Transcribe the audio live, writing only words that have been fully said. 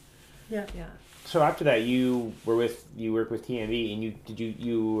Yeah. So after that, you worked with TMB, and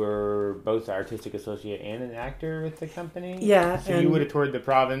you were both artistic associate and an actor with the company. Yeah. So you would have toured the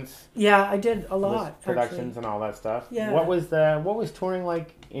province. Yeah, I did a lot. With productions actually. and all that stuff. Yeah. What was touring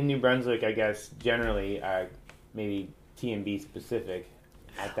like in New Brunswick? I guess generally, maybe TMB specific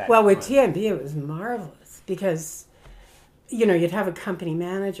at that. Well, time. with TMB, it was marvelous because, you'd have a company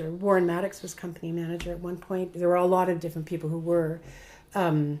manager. Warren Maddox was company manager at one point. There were a lot of different people who were.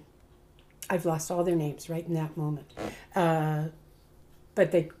 I've lost all their names right in that moment.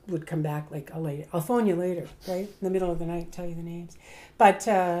 But they would come back I'll phone you later, right? In the middle of the night, tell you the names. But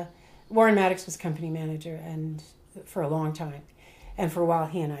Warren Maddox was company manager and for a long time. And for a while,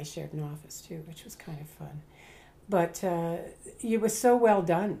 he and I shared an office too, which was kind of fun. But it was so well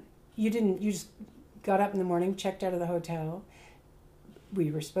done. You just got up in the morning, checked out of the hotel.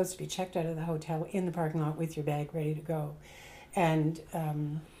 We were supposed to be checked out of the hotel in the parking lot with your bag ready to go. And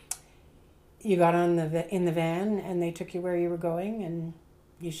you got in the van and they took you where you were going and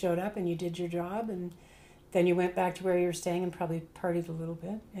you showed up and you did your job and then you went back to where you were staying and probably partied a little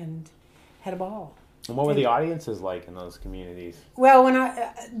bit and had a ball. And what were the audiences like in those communities? Well, when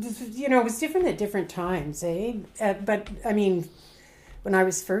it was different at different times, eh? But, I mean, when I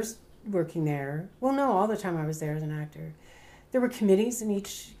was first working there, all the time I was there as an actor, there were committees in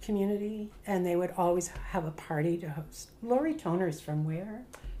each community and they would always have a party to host. Laurie Toner's from where?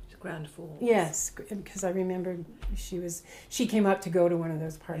 Grand Falls. Yes, because I remember she came up to go to one of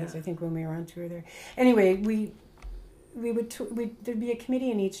those parties. Yeah. I think when we were on tour there. Anyway, there'd be a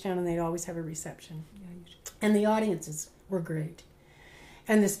committee in each town, and they'd always have a reception. And the audiences were great,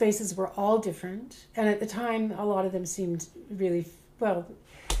 and the spaces were all different. And at the time, a lot of them seemed really well.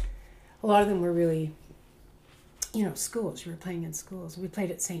 A lot of them were really, schools. You were playing in schools. We played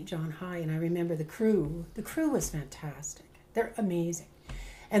at St. John High, and I remember the crew. The crew was fantastic. They're amazing.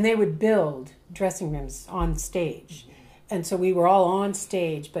 And they would build dressing rooms on stage. And so we were all on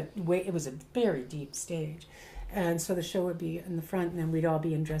stage, but it was a very deep stage. And so the show would be in the front, and then we'd all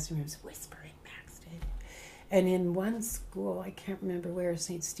be in dressing rooms whispering backstage. And in one school, I can't remember where,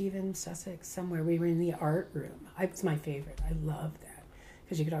 St. Stephen, Sussex, somewhere, we were in the art room. It's my favorite. I love that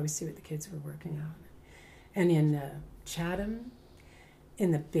because you could always see what the kids were working on. And in Chatham,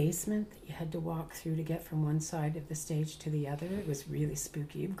 in the basement that you had to walk through to get from one side of the stage to the other. It was really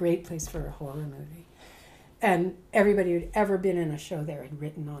spooky. A great place for a horror movie. And everybody who'd ever been in a show there had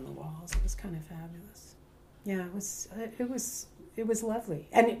written on the walls. It was kind of fabulous. Yeah, it was lovely.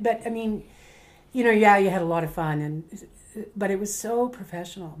 But I mean, you had a lot of fun but it was so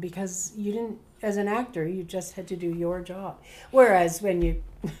professional because you didn't, as an actor, you just had to do your job. Whereas when you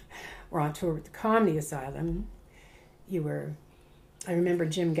were on tour with the Comedy Asylum, I remember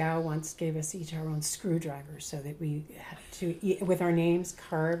Jim Gow once gave us each our own screwdriver so that we had to, with our names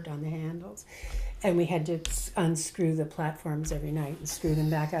carved on the handles, and we had to unscrew the platforms every night and screw them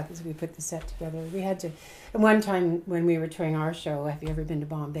back up as we put the set together. We had to, and one time when we were touring our show, have you ever been to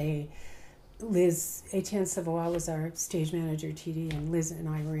Bombay? Etienne Savoie was our stage manager, TD, and Liz and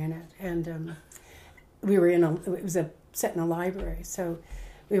I were in it. And we were it was set in a library, so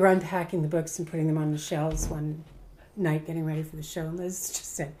we were unpacking the books and putting them on the shelves one night getting ready for the show, and Liz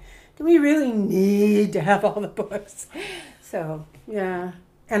just said, do we really need to have all the books? So yeah.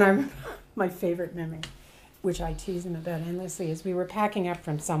 And my favorite memory, which I tease him about endlessly, is we were packing up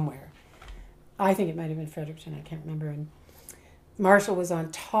from somewhere. I think it might have been Fredericton, I can't remember, and Marshall was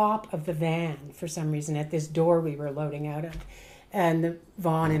on top of the van for some reason at this door we were loading out of, and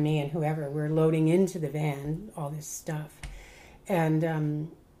Vaughn and me and whoever were loading into the van all this stuff,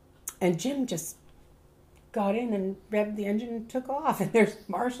 and Jim just got in and revved the engine and took off. And there's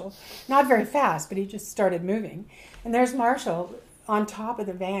Marshall, not very fast, but he just started moving. And there's Marshall on top of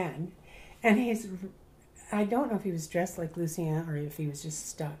the van. And I don't know if he was dressed like Lucien or if he was just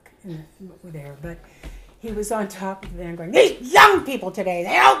stuck there, but he was on top of the van going, these young people today,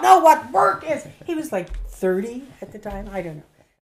 they don't know what work is. He was like 30 at the time. I don't know.